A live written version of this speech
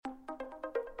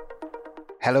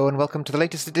Hello and welcome to the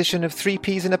latest edition of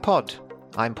 3Ps in a Pod.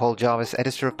 I'm Paul Jarvis,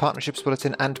 editor of Partnerships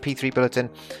Bulletin and P3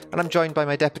 Bulletin, and I'm joined by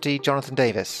my deputy, Jonathan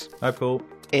Davis. Hi, Paul.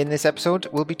 In this episode,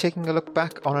 we'll be taking a look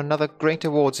back on another great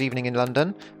awards evening in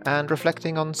London and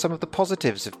reflecting on some of the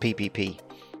positives of PPP.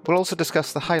 We'll also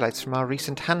discuss the highlights from our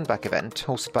recent handback event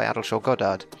hosted by Addleshaw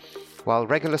Goddard, while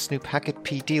regular Snoop Hackett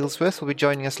P. Dealsworth will be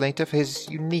joining us later for his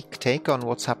unique take on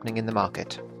what's happening in the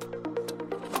market.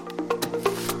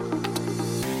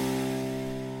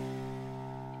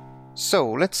 So,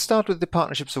 let's start with the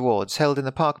Partnerships Awards, held in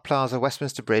the Park Plaza,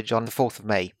 Westminster Bridge on the 4th of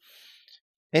May.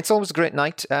 It's always a great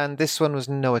night, and this one was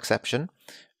no exception.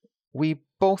 We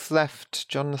both left,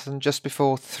 Jonathan, just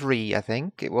before 3, I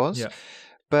think it was. Yeah.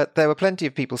 But there were plenty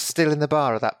of people still in the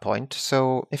bar at that point,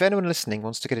 so if anyone listening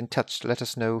wants to get in touch to let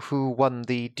us know who won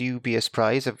the dubious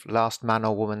prize of Last Man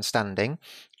or Woman Standing,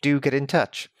 do get in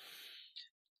touch.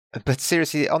 But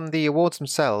seriously, on the awards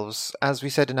themselves, as we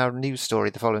said in our news story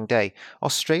the following day,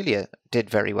 Australia did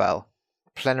very well.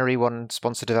 Plenary won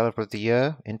Sponsor Developer of the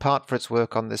Year, in part for its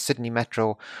work on the Sydney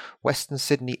Metro, Western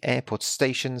Sydney Airport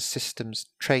Stations, Systems,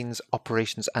 Trains,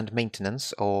 Operations and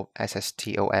Maintenance, or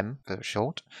SSTOM for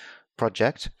short,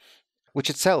 project, which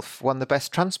itself won the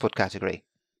Best Transport category.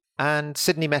 And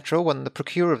Sydney Metro won the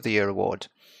Procurer of the Year award.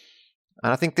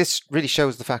 And I think this really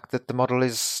shows the fact that the model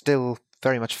is still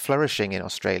very much flourishing in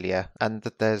Australia and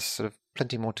that there's sort of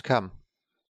plenty more to come.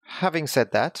 Having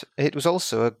said that, it was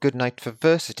also a good night for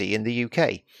Versity in the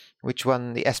UK, which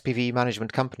won the SPV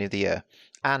Management Company of the Year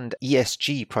and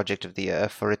ESG Project of the Year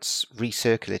for its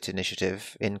Recirculate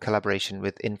initiative in collaboration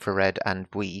with Infrared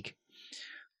and Bouygues.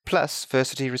 Plus,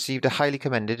 Versity received a highly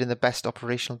commended in the Best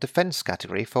Operational Defence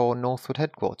category for Northwood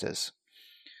Headquarters.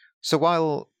 So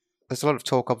while there's a lot of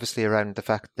talk obviously around the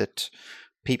fact that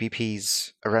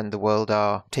PPPs around the world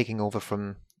are taking over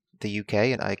from the UK,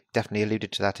 and I definitely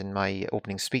alluded to that in my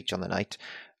opening speech on the night,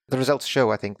 the results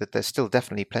show, I think, that there's still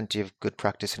definitely plenty of good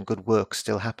practice and good work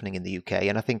still happening in the UK.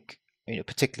 And I think,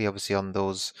 particularly obviously on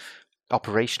those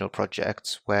operational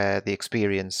projects where the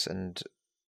experience and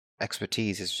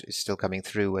expertise is still coming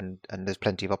through, and there's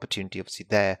plenty of opportunity obviously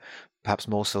there, perhaps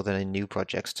more so than in new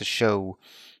projects, to show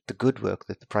the good work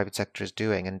that the private sector is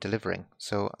doing and delivering.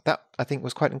 So that, I think,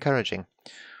 was quite encouraging.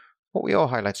 What were your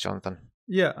highlights, Jonathan?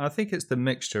 Yeah, I think it's the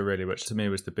mixture really, which to me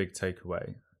was the big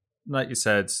takeaway. Like you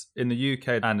said, in the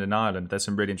UK and in Ireland, there's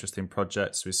some really interesting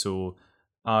projects. We saw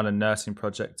Ireland Nursing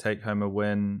Project take home a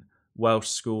win, Welsh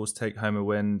schools take home a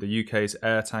win, the UK's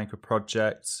air tanker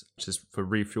project, which is for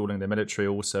refueling the military,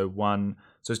 also won.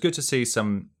 So it's good to see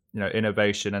some,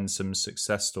 innovation and some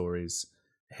success stories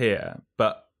here.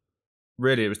 But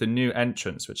really, it was the new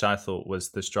entrants which I thought was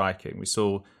the striking. We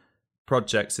saw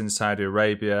projects in Saudi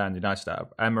Arabia and United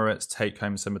Arab Emirates take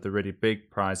home some of the really big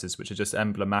prizes, which are just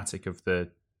emblematic of the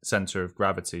centre of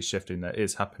gravity shifting that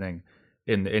is happening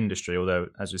in the industry. Although,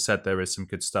 as we said, there is some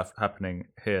good stuff happening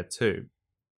here too.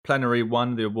 Plenary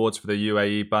won the awards for the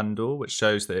UAE bundle, which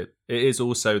shows that it is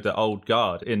also the old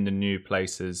guard in the new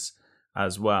places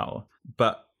as well.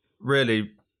 But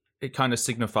really, it kind of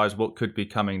signifies what could be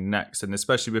coming next, and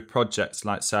especially with projects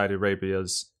like Saudi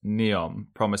Arabia's NEOM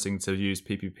promising to use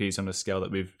PPPs on a scale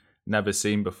that we've never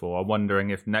seen before. I'm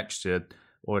wondering if next year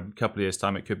or in a couple of years'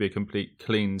 time it could be a complete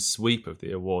clean sweep of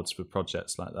the awards for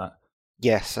projects like that.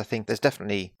 Yes, I think there's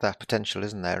definitely that potential,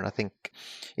 isn't there? And I think,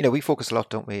 we focus a lot,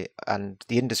 don't we? And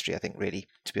the industry, I think, really,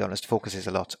 to be honest, focuses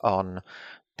a lot on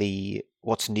the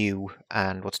what's new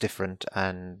and what's different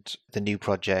and the new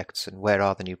projects and where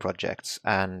are the new projects.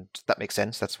 And that makes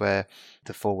sense. That's where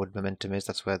the forward momentum is.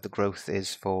 That's where the growth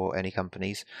is for any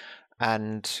companies.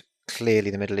 And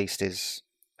clearly the Middle East is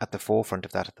at the forefront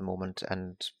of that at the moment.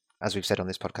 And as we've said on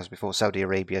this podcast before, Saudi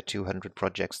Arabia, 200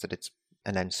 projects that it's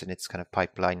announced in its kind of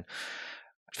pipeline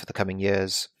for the coming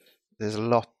years. There's a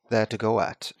lot there to go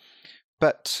at.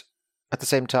 But at the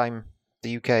same time,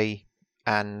 the UK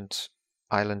and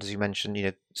Ireland, as you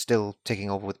mentioned, still taking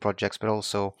over with projects, but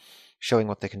also showing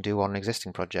what they can do on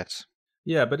existing projects.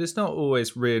 Yeah, but it's not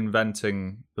always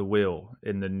reinventing the wheel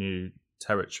in the new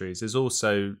territories. There's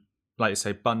also, like you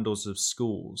say, bundles of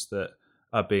schools that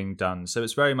are being done. So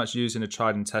it's very much using a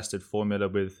tried and tested formula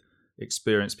with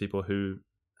experienced people who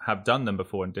have done them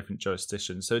before in different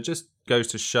jurisdictions. So it just goes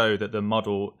to show that the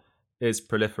model is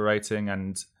proliferating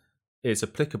and is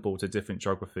applicable to different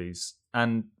geographies.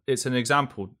 And it's an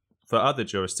example for other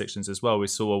jurisdictions as well. We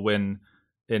saw a win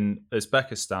in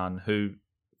Uzbekistan, who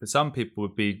for some people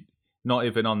would be not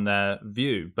even on their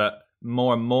view, but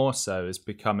more and more so is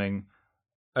becoming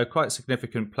a quite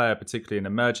significant player, particularly in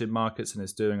emerging markets, and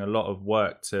is doing a lot of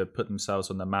work to put themselves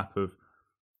on the map of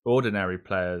ordinary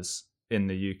players in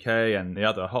the UK and the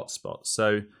other hotspots.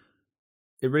 So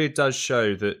it really does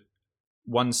show that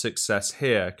one success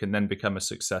here can then become a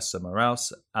success somewhere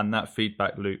else, and that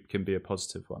feedback loop can be a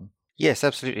positive one. Yes,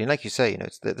 absolutely. And like you say,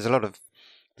 there's a lot of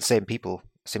the same people,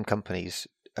 same companies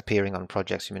appearing on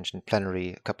projects. You mentioned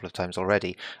Plenary a couple of times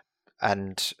already,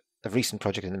 and a recent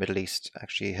project in the Middle East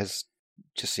actually has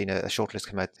just seen a shortlist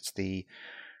come out. It's the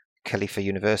Khalifa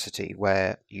University,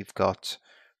 where you've got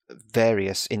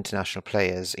various international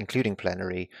players, including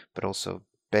Plenary, but also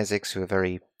Basics, who are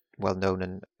very well known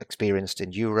and experienced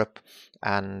in Europe,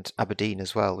 and Aberdeen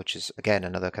as well, which is again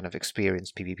another kind of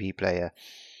experienced PPP player.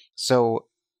 So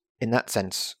in that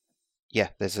sense, yeah,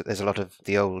 there's a lot of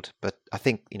the old, but I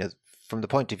think from the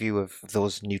point of view of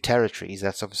those new territories,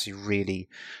 that's obviously really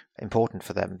important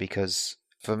for them, because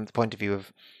from the point of view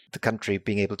of the country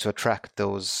being able to attract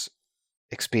those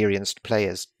experienced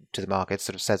players to the market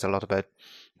sort of says a lot about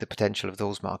the potential of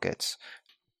those markets,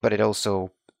 but it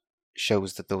also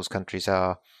shows that those countries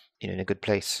are in a good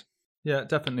place. Yeah,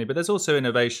 definitely. But there's also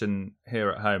innovation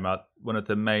here at home. One of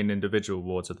the main individual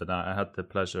awards of the night, I had the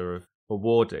pleasure of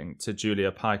awarding to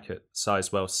Julia Pike at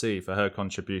Sizewell C for her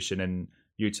contribution in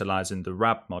utilising the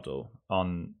RAB model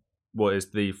on what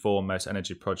is the foremost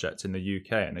energy project in the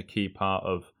UK and a key part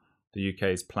of the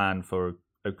UK's plan for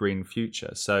a green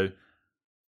future. So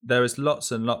there is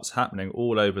lots and lots happening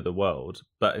all over the world,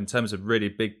 but in terms of really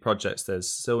big projects,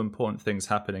 there's still important things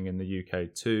happening in the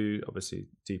UK too, obviously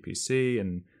DPC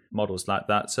and models like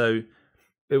that. So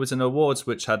it was an awards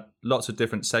which had lots of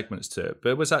different segments to it, but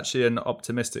it was actually an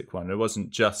optimistic one. It wasn't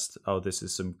just, oh, this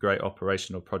is some great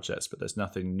operational projects, but there's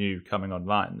nothing new coming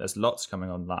online. There's lots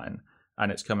coming online,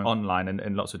 and it's coming online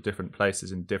in lots of different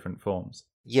places in different forms.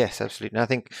 Yes, absolutely. And I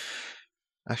think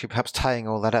actually perhaps tying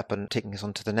all that up and taking us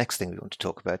on to the next thing we want to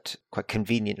talk about quite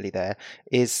conveniently there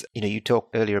is, you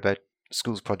talked earlier about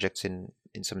schools projects in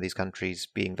some of these countries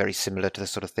being very similar to the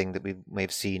sort of thing that we may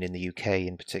have seen in the UK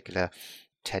in particular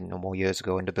 10 or more years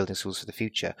ago under Building Schools for the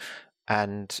Future.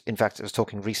 And in fact, I was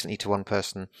talking recently to one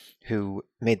person who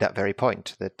made that very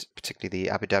point, that particularly the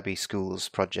Abu Dhabi Schools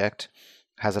project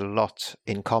has a lot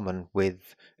in common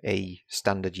with a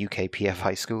standard UK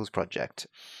PFI schools project,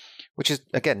 which is,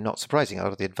 again, not surprising. A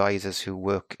lot of the advisors who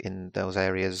work in those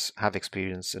areas have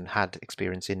experience and had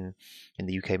experience in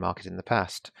the UK market in the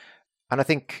past. And I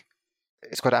think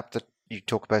it's quite apt that you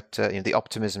talk about the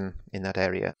optimism in that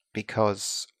area,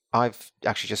 because I've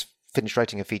actually just finished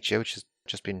writing a feature which has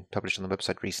just been published on the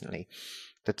website recently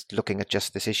that's looking at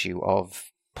just this issue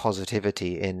of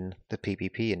positivity in the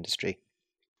PPP industry.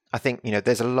 I think,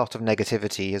 there's a lot of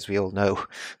negativity, as we all know,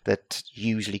 that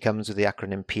usually comes with the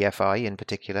acronym PFI in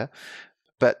particular.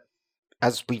 But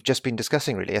as we've just been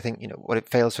discussing, really, I think, what it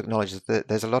fails to acknowledge is that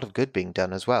there's a lot of good being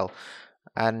done as well.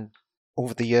 And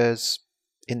over the years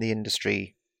in the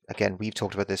industry, again, we've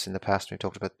talked about this in the past. We've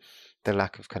talked about the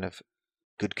lack of kind of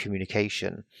good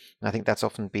communication. And I think that's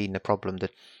often been a problem,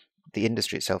 that the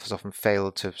industry itself has often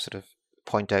failed to sort of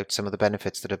point out some of the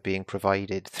benefits that are being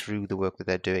provided through the work that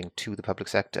they're doing to the public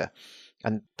sector,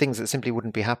 and things that simply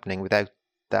wouldn't be happening without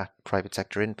that private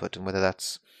sector input, and whether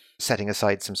that's setting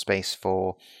aside some space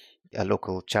for a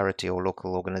local charity or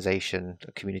local organisation,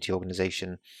 a community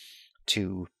organisation,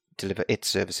 to deliver its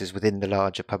services within the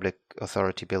larger public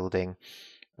authority building,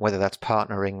 whether that's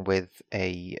partnering with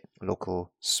a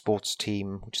local sports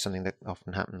team, which is something that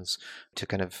often happens, to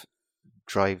kind of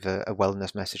drive a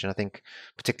wellness message. And I think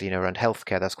particularly around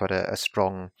healthcare, that's quite a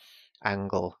strong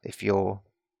angle. If you're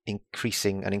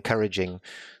increasing and encouraging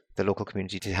the local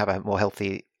community to have a more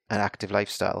healthy and active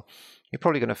lifestyle, you're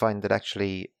probably going to find that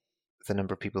actually the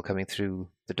number of people coming through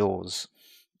the doors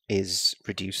is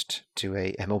reduced to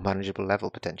a more manageable level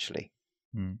potentially.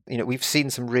 We've seen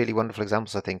some really wonderful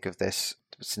examples, I think, of this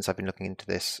since I've been looking into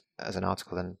this as an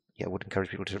article, and I would encourage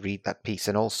people to read that piece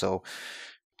and also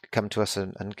come to us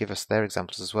and give us their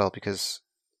examples as well, because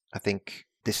I think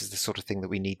this is the sort of thing that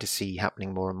we need to see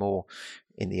happening more and more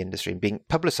in the industry and being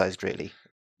publicized, really.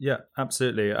 Yeah,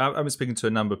 absolutely. I was speaking to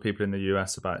a number of people in the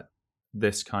US about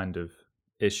this kind of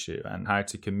issue and how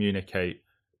to communicate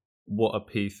what a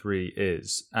P3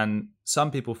 is. And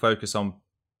some people focus on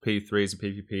P3s and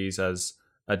PPPs as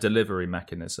a delivery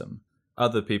mechanism.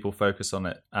 Other people focus on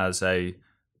it as a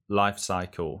life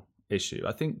cycle issue.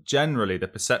 I think generally the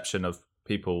perception of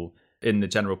people in the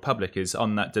general public is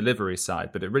on that delivery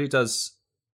side, but it really does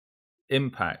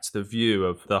impact the view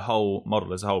of the whole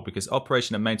model as a whole, because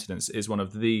operation and maintenance is one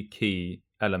of the key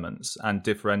elements and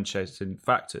differentiating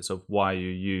factors of why you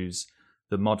use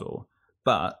the model.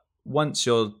 But once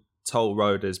your toll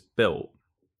road is built,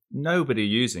 nobody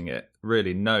using it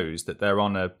really knows that they're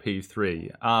on a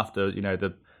P3 after,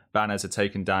 the banners are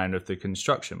taken down of the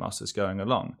construction whilst it's going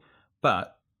along.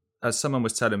 But as someone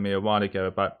was telling me a while ago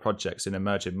about projects in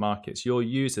emerging markets, your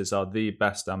users are the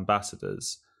best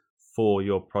ambassadors for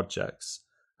your projects.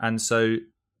 And so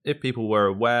if people were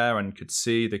aware and could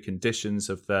see the conditions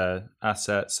of their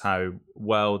assets, how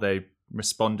well they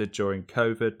responded during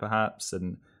COVID, perhaps,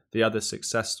 and the other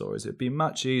success stories, it'd be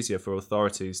much easier for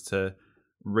authorities to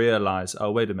realize,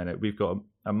 oh, wait a minute, we've got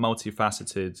a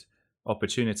multifaceted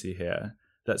opportunity here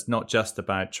that's not just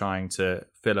about trying to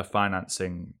fill a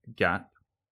financing gap,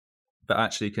 but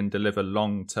actually can deliver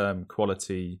long-term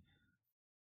quality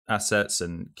assets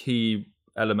and key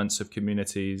elements of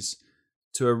communities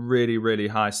to a really, really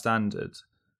high standard.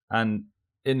 And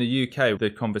in the UK, the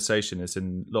conversation is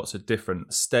in lots of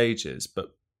different stages,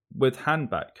 but with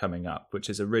handback coming up, which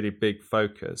is a really big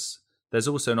focus, there's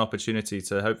also an opportunity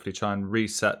to hopefully try and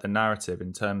reset the narrative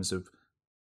in terms of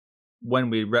when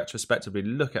we retrospectively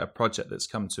look at a project that's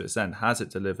come to its end, has it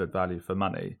delivered value for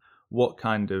money? What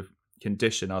kind of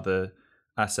condition are the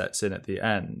assets in at the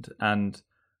end? And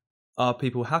are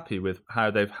people happy with how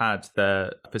they've had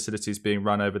their facilities being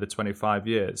run over the 25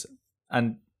 years?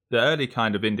 And the early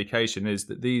kind of indication is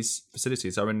that these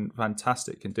facilities are in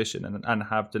fantastic condition and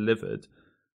have delivered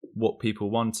what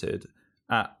people wanted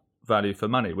at value for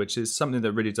money, which is something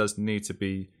that really does need to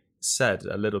be said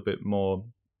a little bit more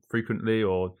frequently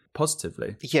or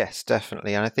positively. Yes,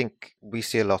 definitely. And I think we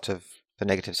see a lot of the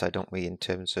negative side, don't we, in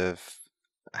terms of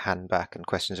handback and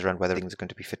questions around whether things are going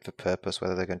to be fit for purpose,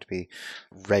 whether they're going to be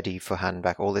ready for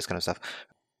handback, all this kind of stuff.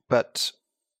 But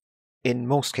in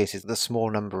most cases, the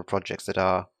small number of projects that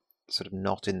are sort of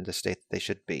not in the state they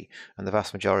should be, and the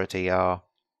vast majority are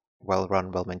well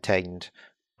run, well maintained.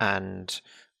 And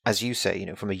as you say,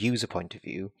 from a user point of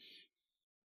view,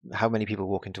 how many people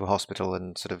walk into a hospital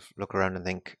and sort of look around and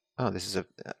think, oh, this is a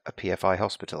PFI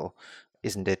hospital.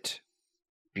 Isn't it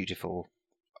beautiful,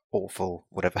 awful,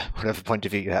 whatever point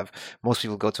of view you have? Most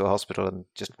people go to a hospital and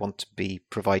just want to be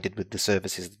provided with the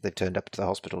services that they've turned up to the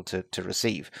hospital to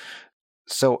receive.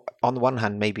 So on the one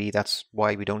hand, maybe that's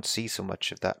why we don't see so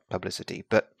much of that publicity.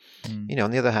 But, on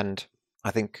the other hand,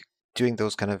 I think doing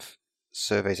those kind of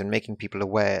surveys and making people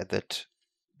aware that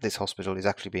this hospital is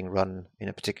actually being run in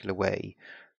a particular way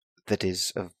that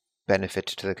is of benefit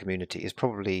to the community is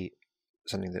probably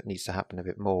something that needs to happen a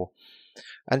bit more.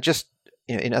 And just,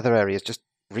 in other areas, just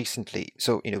recently,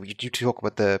 so, you talk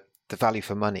about the value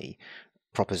for money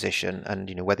proposition and,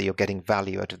 whether you're getting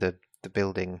value out of the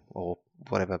building or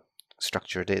whatever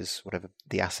structure it is, whatever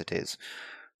the asset is,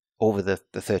 over the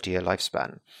 30-year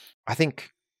lifespan. I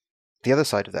think the other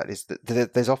side of that is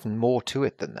that there's often more to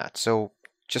it than that. So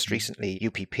just recently,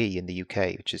 UPP in the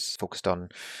UK, which is focused on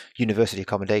university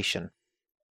accommodation,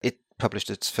 it published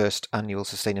its first annual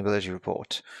sustainability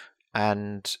report,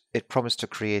 and it promised to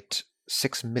create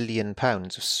 £6 million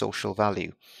of social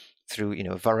value through,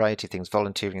 a variety of things,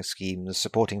 volunteering schemes,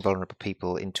 supporting vulnerable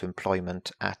people into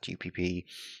employment at UPP,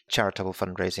 charitable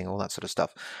fundraising, all that sort of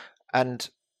stuff. And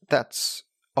that's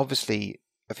obviously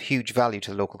of huge value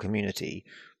to the local community,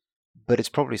 but it's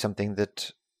probably something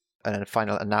that a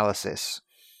final analysis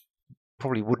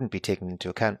probably wouldn't be taken into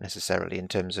account necessarily in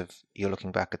terms of you're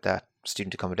looking back at that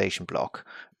student accommodation block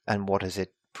and what has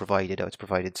it provided? Oh, it's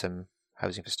provided some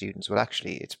housing for students. Well,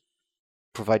 actually, it's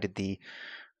provided the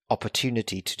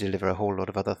opportunity to deliver a whole lot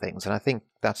of other things. And I think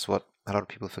that's what a lot of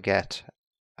people forget.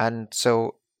 And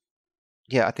so,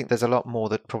 yeah, I think there's a lot more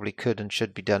that probably could and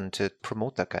should be done to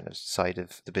promote that kind of side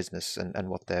of the business and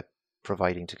what they're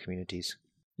providing to communities.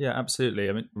 Yeah, absolutely.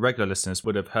 I mean, regular listeners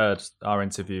would have heard our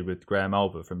interview with Graham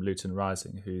Olber from Luton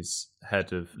Rising, who's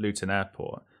head of Luton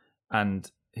Airport. And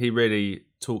he really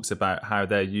talks about how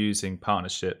they're using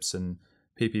partnerships and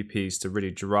PPPs to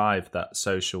really drive that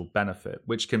social benefit,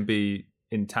 which can be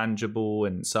intangible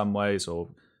in some ways or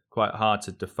quite hard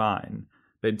to define.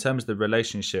 But in terms of the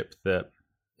relationship that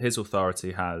his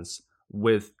authority has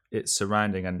with its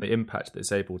surrounding and the impact that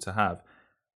it's able to have,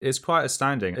 it's quite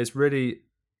astounding. It's really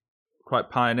quite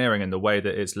pioneering in the way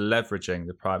that it's leveraging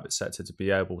the private sector to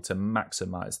be able to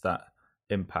maximize that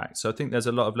impact. So I think there's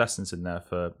a lot of lessons in there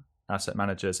for asset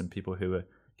managers and people who are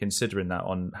considering that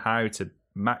on how to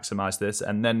maximize this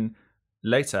and then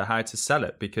later how to sell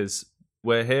it, because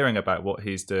we're hearing about what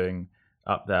he's doing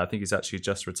up there. I think he's actually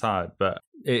just retired, but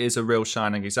it is a real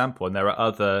shining example. And there are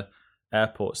other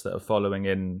airports that are following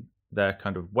in their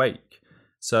kind of wake.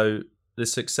 So the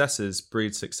successes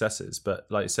breed successes, but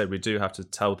like you said, we do have to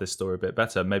tell this story a bit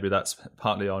better. Maybe that's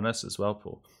partly on us as well,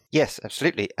 Paul. Yes,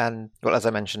 absolutely. And well, as I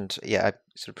mentioned, I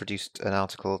sort of produced an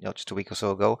article just a week or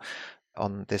so ago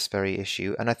on this very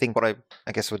issue. And I think what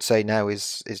I guess would say now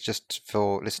is just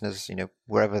for listeners,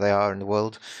 wherever they are in the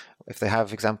world, if they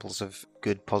have examples of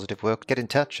good positive work, get in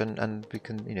touch and we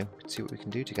can, see what we can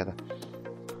do together.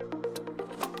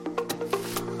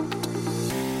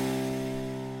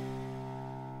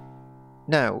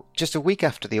 Now, just a week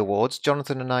after the awards,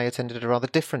 Jonathan and I attended a rather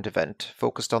different event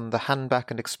focused on the handback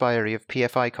and expiry of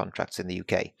PFI contracts in the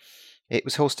UK. It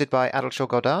was hosted by Addleshaw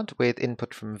Goddard with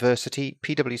input from Versity,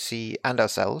 PwC and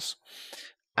ourselves,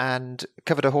 and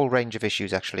covered a whole range of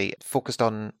issues actually, focused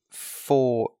on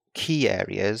 4 key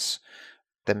areas,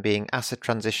 them being asset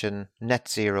transition, net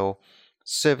zero,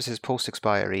 services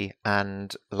post-expiry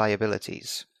and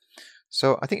liabilities.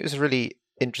 So I think it was a really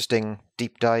interesting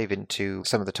deep dive into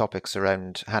some of the topics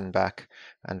around handback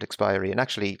and expiry, and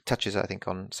actually touches, I think,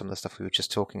 on some of the stuff we were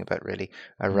just talking about, really,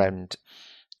 around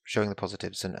showing the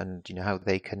positives and how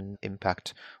they can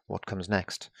impact what comes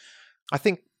next. I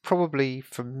think probably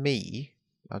for me,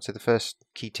 I'd say the first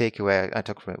key takeaway I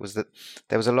took from it was that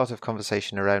there was a lot of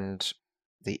conversation around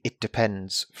the "it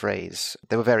depends" phrase.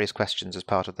 There were various questions as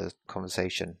part of the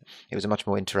conversation. It was a much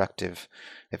more interactive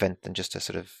event than just a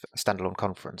sort of standalone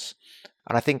conference.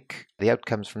 And I think the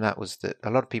outcomes from that was that a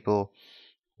lot of people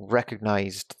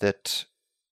recognized that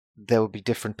there would be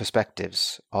different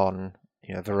perspectives on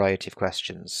a variety of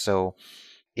questions. So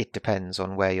it depends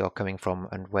on where you're coming from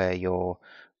and where you're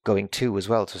going to as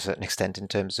well, to a certain extent, in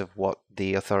terms of what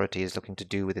the authority is looking to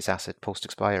do with this asset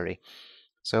post-expiry.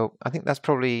 So I think that's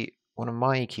probably one of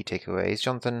my key takeaways.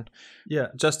 Jonathan? Yeah,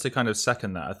 just to kind of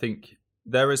second that, I think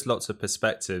there is lots of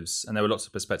perspectives, and there were lots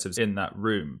of perspectives in that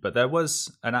room, but there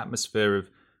was an atmosphere of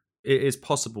it is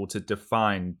possible to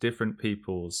define different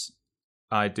people's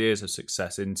ideas of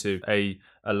success into a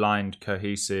aligned,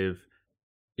 cohesive,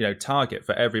 target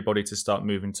for everybody to start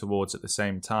moving towards at the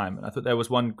same time. And I thought there was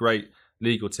one great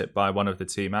legal tip by one of the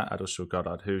team at Addleshaw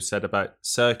Goddard who said about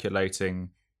circulating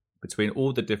between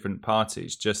all the different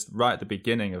parties, just right at the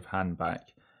beginning of handback,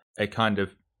 a kind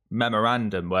of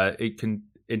memorandum where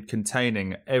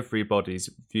containing everybody's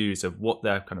views of what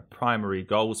their kind of primary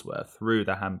goals were through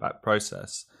the handback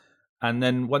process. And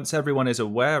then once everyone is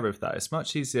aware of that, it's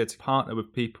much easier to partner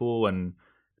with people and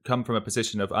come from a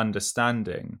position of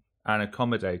understanding and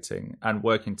accommodating and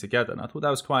working together. And I thought that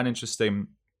was quite an interesting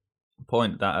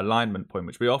point, that alignment point,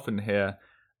 which we often hear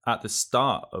at the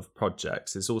start of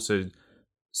projects, is also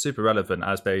super relevant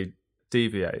as they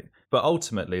deviate. But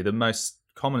ultimately, the most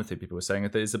common thing people were saying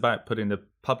is about putting the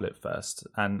public first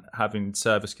and having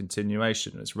service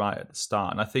continuation as right at the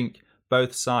start. And I think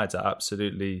both sides are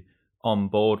absolutely on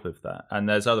board with that. And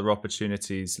there's other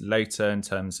opportunities later in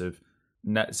terms of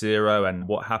net zero and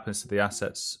what happens to the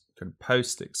assets kind of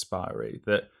post expiry.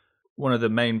 That one of the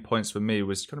main points for me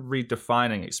was kind of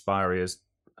redefining expiry as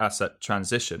asset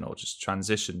transition, or just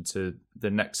transition to the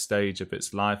next stage of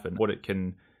its life and what it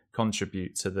can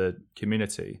contribute to the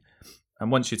community.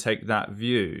 And once you take that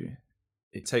view,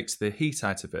 it takes the heat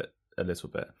out of it a little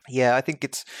bit. Yeah, I think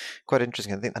it's quite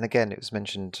interesting. I think, and again, it was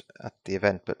mentioned at the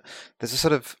event, but there's a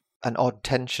sort of an odd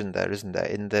tension there, isn't there,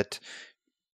 in that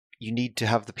you need to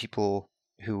have the people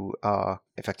who are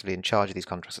effectively in charge of these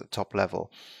contracts at the top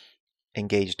level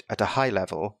engaged at a high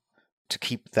level to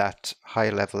keep that high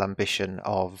level ambition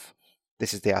of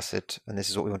this is the asset and this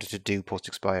is what we wanted to do post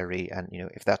expiry, and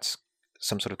if that's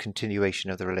some sort of continuation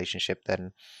of the relationship,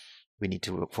 then we need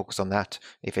to focus on that.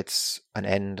 If it's an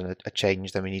end and a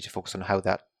change, then we need to focus on how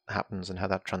that happens and how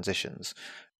that transitions.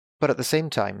 But at the same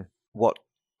time, what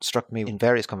struck me in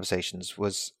various conversations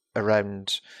was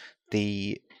around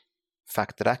the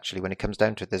fact that actually, when it comes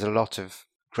down to it, there's a lot of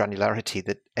granularity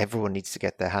that everyone needs to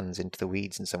get their hands into the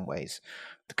weeds in some ways.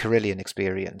 The Carillion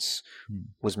experience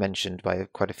was mentioned by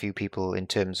quite a few people in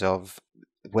terms of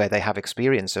where they have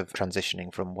experience of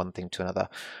transitioning from one thing to another.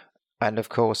 And of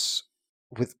course,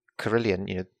 with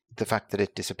Carillion, the fact that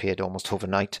it disappeared almost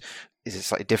overnight is a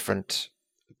slightly different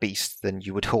beast than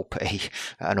you would hope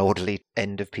an orderly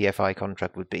end of PFI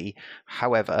contract would be.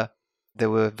 However, there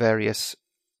were various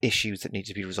issues that need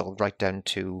to be resolved, right down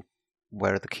to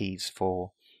where are the keys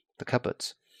for the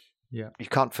cupboards. Yeah, you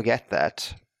can't forget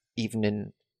that even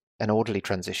in an orderly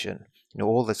transition,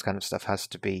 all this kind of stuff has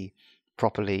to be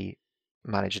properly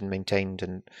managed and maintained.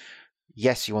 And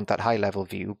yes, you want that high level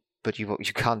view, but you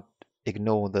can't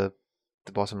ignore the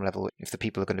bottom level if the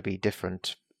people are going to be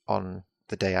different on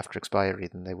the day after expiry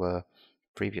than they were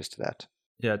previous to that.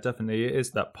 Yeah, definitely. It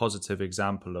is that positive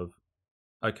example of,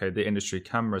 okay, the industry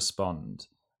can respond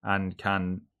and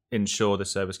can ensure the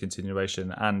service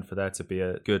continuation and for there to be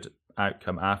a good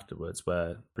outcome afterwards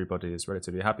where everybody is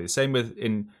relatively happy. Same with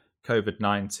in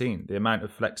COVID-19, the amount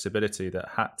of flexibility that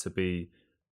had to be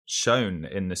shown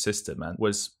in the system and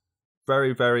was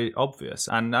very, very obvious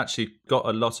and actually got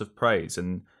a lot of praise.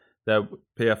 And their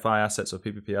PFI assets or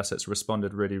PPP assets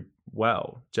responded really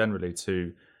well generally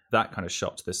to that kind of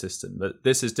shock to the system. But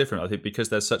this is different, I think, because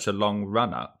there's such a long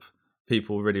run up.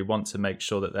 People really want to make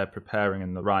sure that they're preparing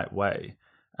in the right way.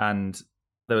 And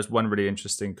there was one really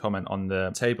interesting comment on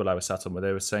the table I was sat on where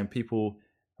they were saying people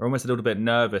are almost a little bit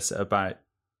nervous about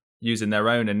using their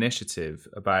own initiative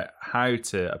about how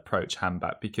to approach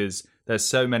handback because there's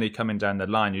so many coming down the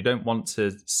line. You don't want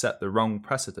to set the wrong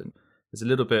precedent. There's a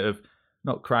little bit of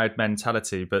not crowd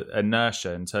mentality, but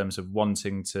inertia in terms of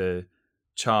wanting to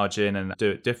charge in and do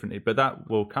it differently. But that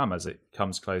will come as it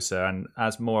comes closer. And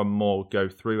as more and more go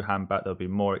through handback, there'll be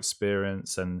more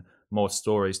experience and more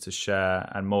stories to share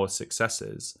and more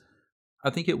successes. I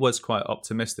think it was quite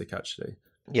optimistic, actually.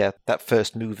 Yeah, that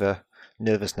first mover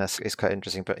nervousness is quite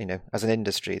interesting. But, as an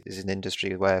industry, this is an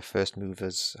industry where first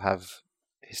movers have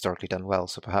historically done well.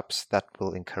 So perhaps that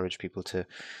will encourage people to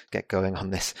get going on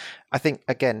this. I think,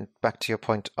 again, back to your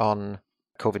point on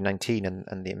COVID-19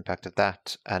 and the impact of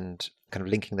that and kind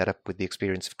of linking that up with the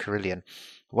experience of Carillion.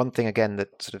 One thing, again,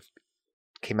 that sort of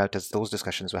came out as those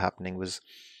discussions were happening was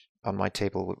on my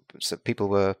table. So people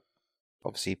were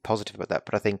obviously positive about that,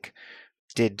 but I think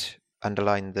did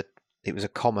underline that it was a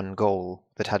common goal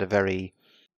that had a very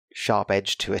sharp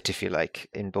edge to it, if you like,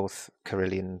 in both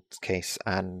Carillion's case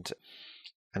and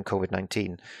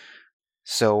COVID-19.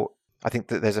 So I think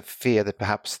that there's a fear that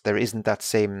perhaps there isn't that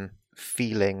same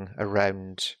feeling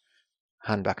around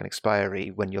handback and expiry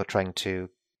when you're trying to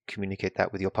communicate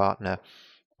that with your partner,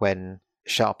 when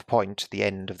sharp point, the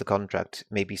end of the contract,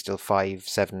 may be still 5,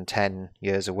 7, 10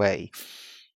 years away.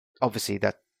 Obviously,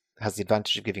 that has the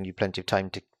advantage of giving you plenty of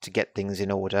time to get things in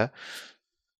order.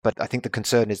 But I think the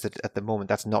concern is that at the moment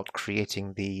that's not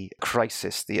creating the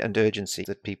crisis and urgency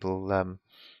that people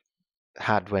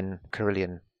had when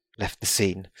Carillion left the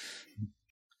scene.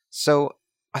 So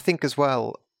I think as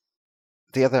well,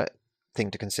 the other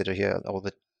thing to consider here, or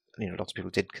that lots of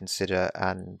people did consider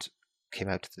and came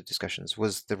out of the discussions,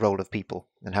 was the role of people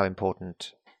and how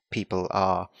important people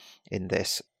are in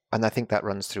this. And I think that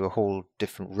runs through a whole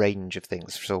different range of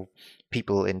things. So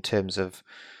people in terms of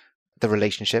the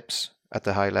relationships at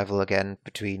the high level, again,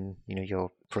 between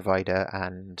your provider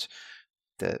and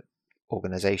the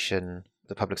organization,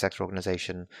 the public sector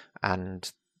organization,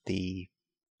 and the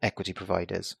equity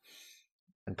providers,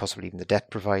 and possibly even the debt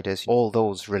providers. All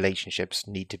those relationships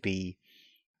need to be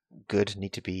good,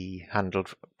 need to be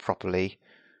handled properly.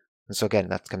 And so again,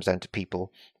 that comes down to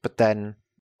people. But then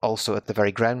also at the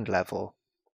very ground level,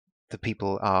 the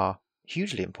people are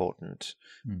hugely important.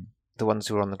 The ones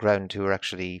who are on the ground, who are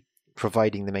actually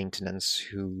providing the maintenance,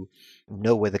 who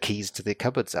know where the keys to the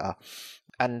cupboards are.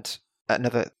 And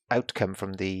another outcome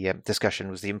from the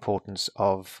discussion was the importance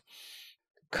of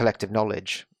collective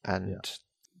knowledge and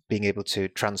being able to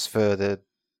transfer the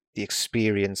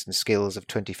experience and skills of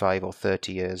 25 or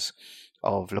 30 years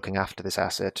of looking after this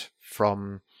asset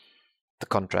from the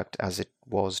contract as it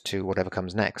was to whatever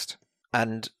comes next.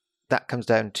 And that comes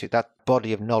down to that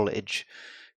body of knowledge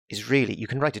is really, you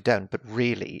can write it down, but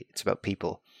really it's about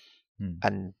people.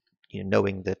 And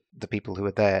knowing that the people who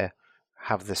are there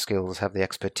have the skills, have the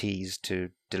expertise to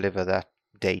deliver that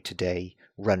day-to-day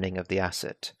running of the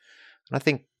asset. And I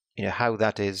think how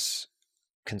that is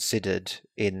considered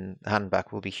in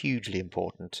handback will be hugely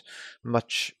important,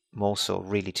 much more so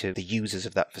really to the users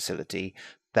of that facility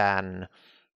than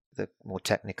the more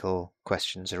technical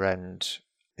questions around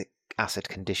the asset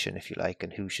condition, if you like,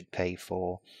 and who should pay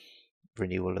for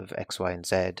renewal of X, Y, and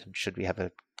Z, and should we have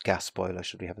a gas boiler,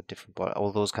 should we have a different boiler,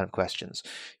 all those kind of questions.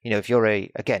 If you're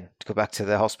again, to go back to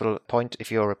the hospital point, if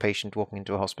you're a patient walking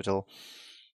into a hospital,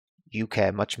 you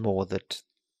care much more that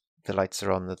the lights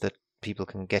are on, that people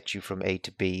can get you from A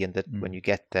to B, and that when you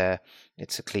get there,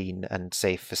 it's a clean and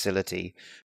safe facility,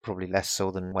 probably less so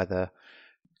than whether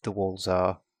the walls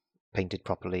are painted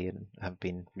properly and have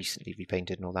been recently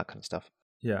repainted and all that kind of stuff.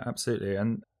 Yeah, absolutely.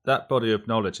 And that body of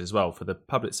knowledge as well for the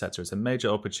public sector is a major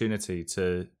opportunity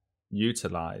to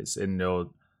utilize in your,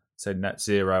 say, net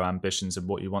zero ambitions and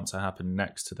what you want to happen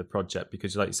next to the project.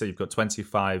 Because like you said, you've got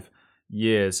 25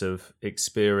 years of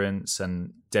experience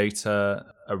and data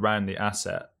around the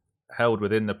asset held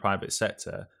within the private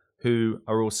sector, who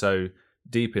are also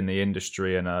deep in the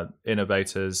industry and are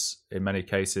innovators in many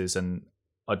cases and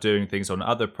are doing things on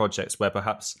other projects where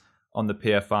perhaps on the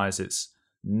PFIs it's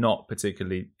not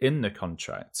particularly in the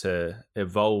contract to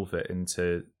evolve it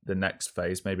into the next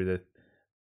phase, maybe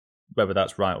whether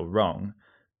that's right or wrong.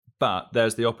 But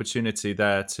there's the opportunity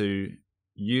there to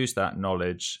use that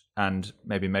knowledge and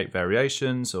maybe make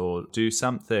variations or do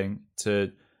something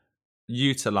to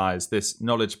utilize this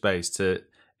knowledge base to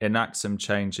enact some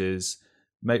changes,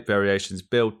 make variations,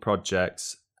 build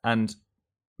projects, and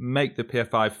make the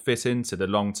PFI fit into the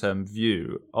long-term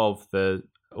view of the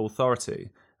authority.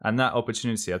 And that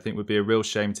opportunity, I think, would be a real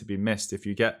shame to be missed if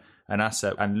you get an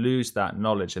asset and lose that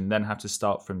knowledge and then have to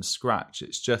start from scratch.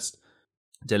 It's just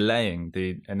delaying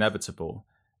the inevitable.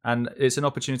 And it's an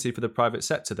opportunity for the private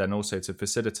sector then also to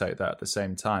facilitate that at the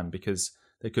same time, because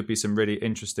there could be some really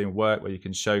interesting work where you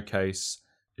can showcase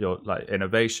your like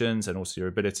innovations and also your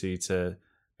ability to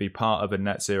be part of a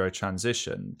net zero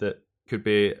transition. That could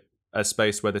be a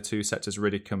space where the two sectors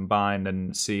really combine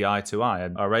and see eye to eye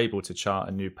and are able to chart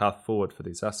a new path forward for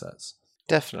these assets.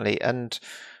 Definitely. And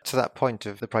to that point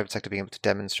of the private sector being able to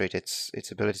demonstrate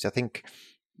its abilities, I think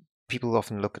people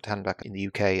often look at handback in the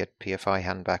UK, at PFI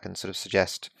handback, and sort of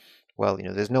suggest, well,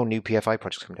 there's no new PFI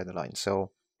projects coming down the line.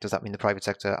 So does that mean the private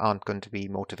sector aren't going to be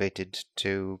motivated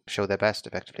to show their best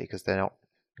effectively because they're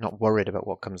not worried about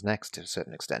what comes next to a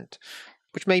certain extent,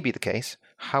 which may be the case.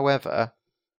 However,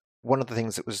 one of the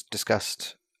things that was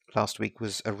discussed last week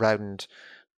was around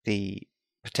the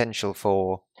potential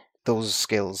for those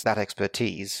skills, that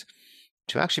expertise,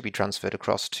 to actually be transferred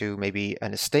across to maybe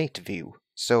an estate view.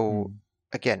 So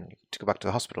again, to go back to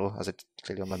the hospital, as it's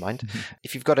clearly on my mind,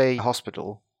 if you've got a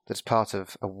hospital that's part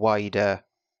of a wider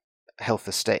health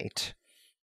estate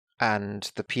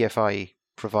and the PFI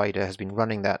provider has been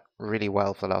running that really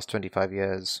well for the last 25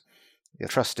 years, the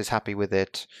trust is happy with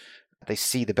it, they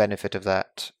see the benefit of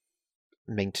that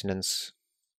maintenance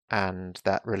and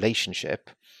that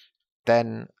relationship,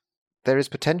 then there is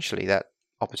potentially that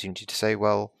opportunity to say,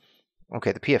 well,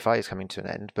 okay, the PFI is coming to an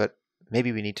end, but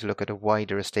maybe we need to look at a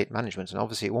wider estate management. And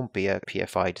obviously it won't be a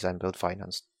PFI, design, build,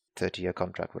 finance, 30-year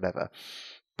contract, whatever.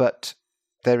 But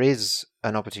there is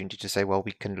an opportunity to say, well,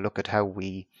 we can look at how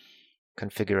we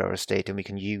configure our estate and we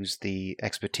can use the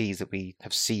expertise that we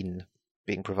have seen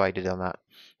being provided on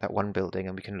that one building,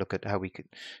 and we can look at how we could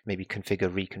maybe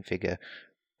reconfigure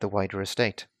the wider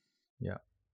estate. Yeah.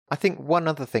 I think one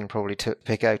other thing probably to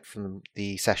pick out from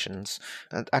the sessions,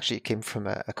 and actually it came from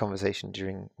a conversation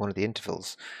during one of the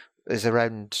intervals, is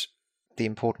around the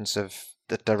importance of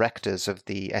the directors of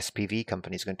the SPV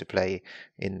companies going to play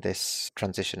in this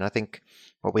transition. I think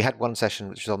we had one session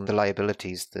which was on the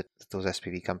liabilities that those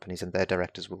SPV companies and their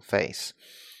directors will face.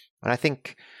 And I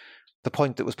think the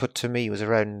point that was put to me was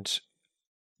around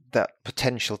that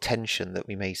potential tension that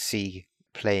we may see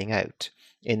playing out,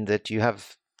 in that you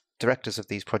have directors of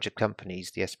these project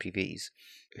companies, the SPVs,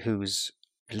 whose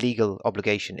legal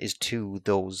obligation is to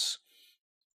those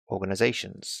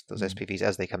organizations, those SPVs,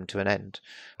 as they come to an end,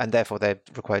 and therefore they're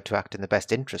required to act in the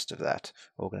best interest of that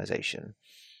organization.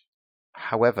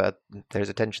 However, there's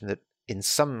a tension that in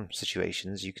some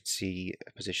situations you could see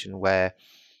a position where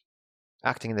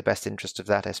acting in the best interest of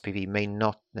that SPV may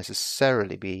not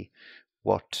necessarily be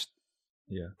what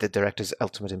the director's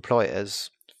ultimate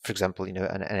employers, for example,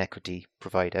 an equity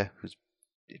provider who's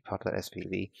part of that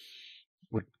SPV,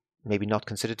 would maybe not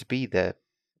consider to be their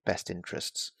best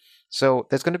interests. So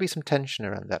there's going to be some tension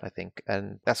around that, I think,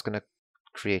 and that's going to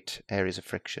create areas of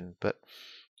friction. But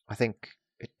I think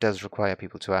it does require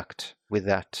people to act with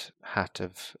that hat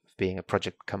of being a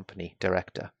project company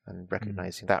director and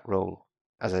recognizing that role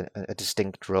as a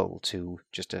distinct role to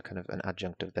just a kind of an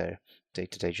adjunct of their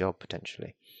day-to-day job,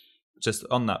 potentially. Just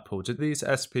on that, Paul, do these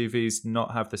SPVs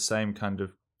not have the same kind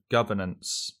of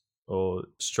governance or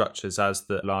structures as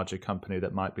the larger company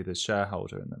that might be the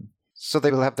shareholder in them? So they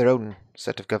will have their own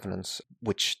set of governance,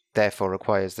 which therefore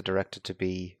requires the director to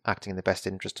be acting in the best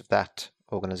interest of that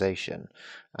organisation.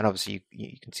 And obviously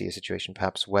you can see a situation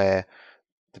perhaps where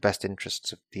the best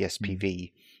interests of the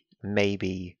SPV may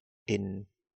be in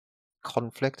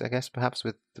conflict, I guess, perhaps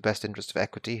with the best interest of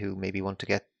equity, who maybe want to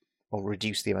get or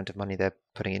reduce the amount of money they're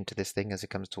putting into this thing as it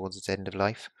comes towards its end of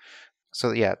life.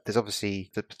 So yeah, there's obviously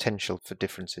the potential for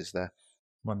differences there.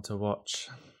 One to watch.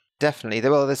 Definitely.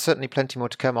 There's certainly plenty more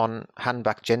to come on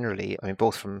handback generally. I mean,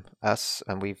 both from us,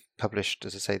 and we've published,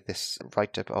 as I say, this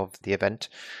write-up of the event,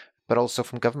 but also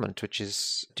from government, which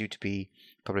is due to be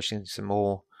publishing some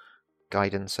more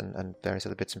guidance and various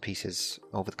other bits and pieces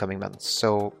over the coming months.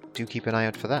 So do keep an eye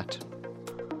out for that.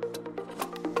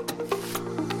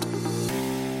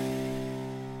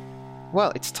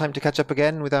 Well, it's time to catch up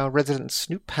again with our resident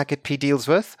snoop, Hackett P.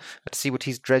 Dealsworth, to see what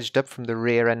he's dredged up from the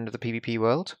rear end of the PPP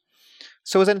world.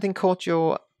 So has anything caught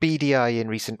your beady eye in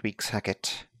recent weeks,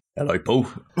 Hackett? Hello, Paul.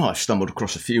 I've stumbled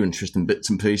across a few interesting bits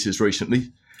and pieces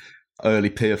recently. Early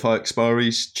PFI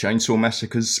expiries, chainsaw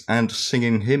massacres, and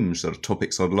singing hymns are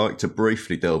topics I'd like to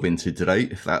briefly delve into today,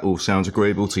 if that all sounds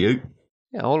agreeable to you.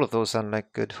 Yeah, all of those sound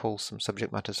like good, wholesome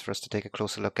subject matters for us to take a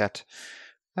closer look at.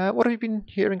 What have you been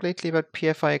hearing lately about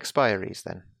PFI expiries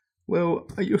then? Well,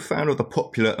 are you a fan of the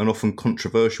popular and often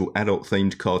controversial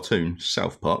adult-themed cartoon,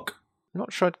 South Park? I'm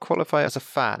not sure I'd qualify as a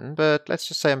fan, but let's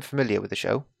just say I'm familiar with the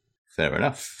show. Fair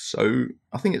enough. So,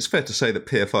 I think it's fair to say that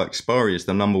PFI expiry is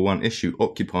the number one issue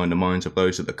occupying the minds of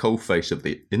those at the coalface of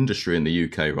the industry in the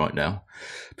UK right now,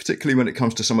 particularly when it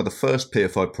comes to some of the first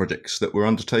PFI projects that were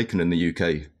undertaken in the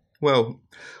UK. Well,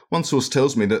 one source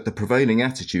tells me that the prevailing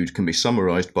attitude can be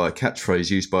summarised by a catchphrase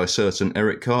used by a certain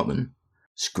Eric Cartman.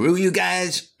 Screw you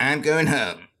guys, I'm going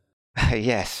home.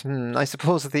 Yes, I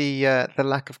suppose the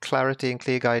lack of clarity and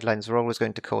clear guidelines are always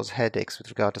going to cause headaches with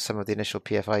regard to some of the initial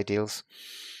PFI deals,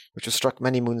 which were struck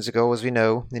many moons ago, as we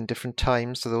know, in different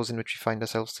times to those in which we find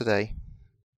ourselves today.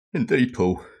 Indeed,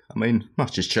 Paul. I mean,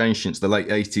 much has changed since the late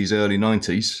 80s, early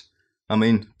 90s. I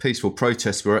mean, peaceful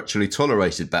protests were actually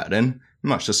tolerated back then,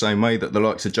 much the same way that the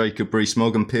likes of Jacob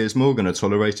Rees-Mogg and Piers Morgan are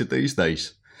tolerated these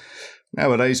days.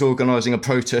 Nowadays, organising a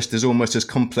protest is almost as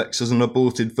complex as an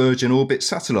aborted Virgin Orbit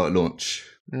satellite launch.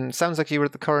 Sounds like you were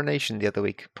at the coronation the other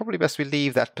week. Probably best we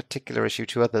leave that particular issue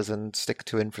to others and stick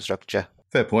to infrastructure.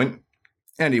 Fair point.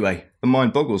 Anyway, the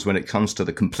mind boggles when it comes to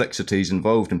the complexities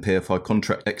involved in PFI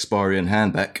contract expiry and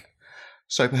handback.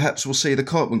 So perhaps we'll see the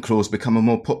Cartman clause become a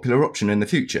more popular option in the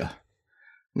future.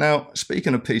 Now,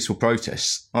 speaking of peaceful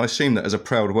protests, I assume that as a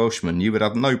proud Welshman you would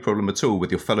have no problem at all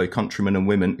with your fellow countrymen and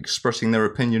women expressing their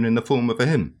opinion in the form of a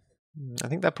hymn. I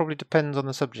think that probably depends on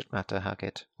the subject matter,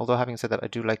 Hackett. Although having said that, I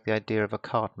do like the idea of a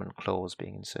Cartman clause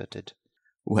being inserted.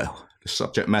 Well, the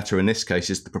subject matter in this case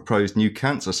is the proposed new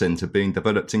cancer centre being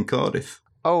developed in Cardiff.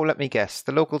 Oh, let me guess.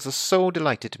 The locals are so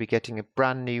delighted to be getting a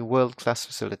brand new world-class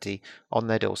facility on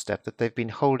their doorstep that they've been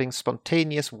holding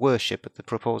spontaneous worship at the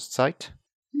proposed site?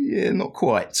 Yeah, not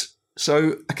quite.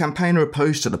 So, a campaigner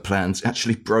opposed to the plans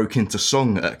actually broke into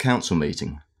song at a council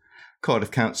meeting.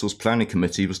 Cardiff Council's planning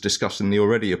committee was discussing the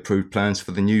already approved plans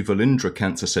for the new Velindre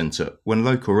Cancer Centre when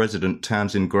local resident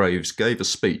Tamsin Graves gave a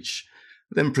speech,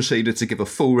 then proceeded to give a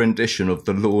full rendition of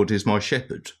The Lord is My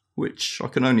Shepherd, which I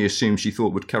can only assume she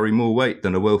thought would carry more weight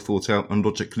than a well thought out and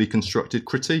logically constructed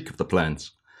critique of the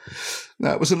plans.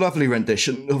 Now, it was a lovely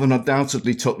rendition of an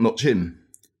undoubtedly top-notch hymn,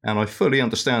 and I fully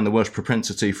understand the Welsh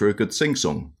propensity for a good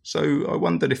sing-song, so I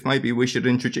wondered if maybe we should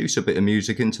introduce a bit of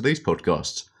music into these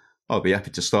podcasts. I'll be happy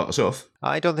to start us off.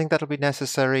 I don't think that'll be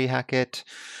necessary, Hackett.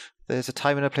 There's a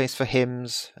time and a place for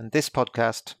hymns, and this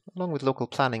podcast, along with local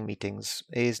planning meetings,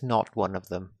 is not one of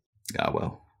them. Ah,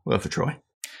 well, worth a try.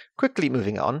 Quickly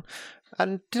moving on,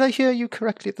 and did I hear you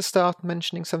correctly at the start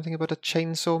mentioning something about a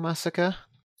chainsaw massacre?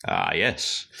 Ah,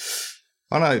 yes.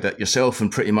 I know that yourself and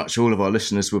pretty much all of our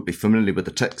listeners would be familiar with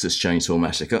the Texas Chainsaw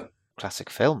Massacre. Classic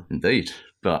film. Indeed.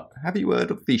 But have you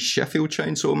heard of the Sheffield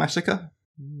Chainsaw Massacre?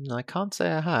 I can't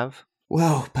say I have.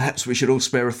 Well, perhaps we should all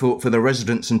spare a thought for the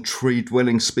residents and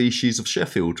tree-dwelling species of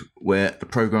Sheffield, where the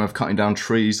programme of cutting down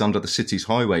trees under the city's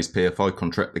highways PFI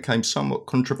contract became somewhat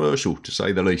controversial, to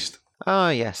say the least. Ah,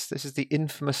 yes, this is the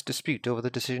infamous dispute over the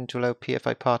decision to allow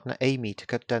PFI partner Amy to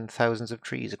cut down thousands of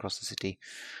trees across the city.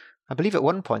 I believe at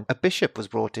one point a bishop was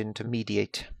brought in to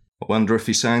mediate. I wonder if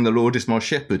he sang The Lord is My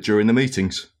Shepherd during the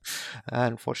meetings.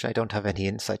 Unfortunately, I don't have any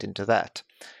insight into that.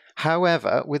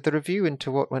 However, with the review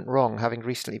into what went wrong having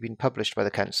recently been published by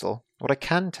the council, what I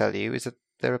can tell you is that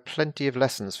there are plenty of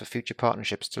lessons for future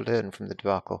partnerships to learn from the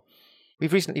debacle.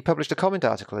 We've recently published a comment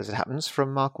article, as it happens,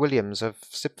 from Mark Williams of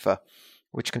SIPFA,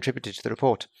 which contributed to the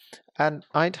report, and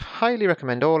I'd highly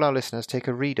recommend all our listeners take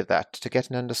a read of that to get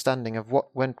an understanding of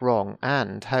what went wrong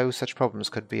and how such problems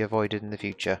could be avoided in the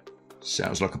future.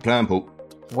 Sounds like a plan, Paul.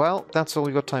 Well, that's all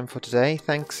we've got time for today.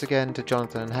 Thanks again to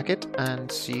Jonathan and Hackett, and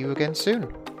see you again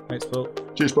soon. Thanks, Paul.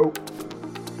 Cheers, Paul.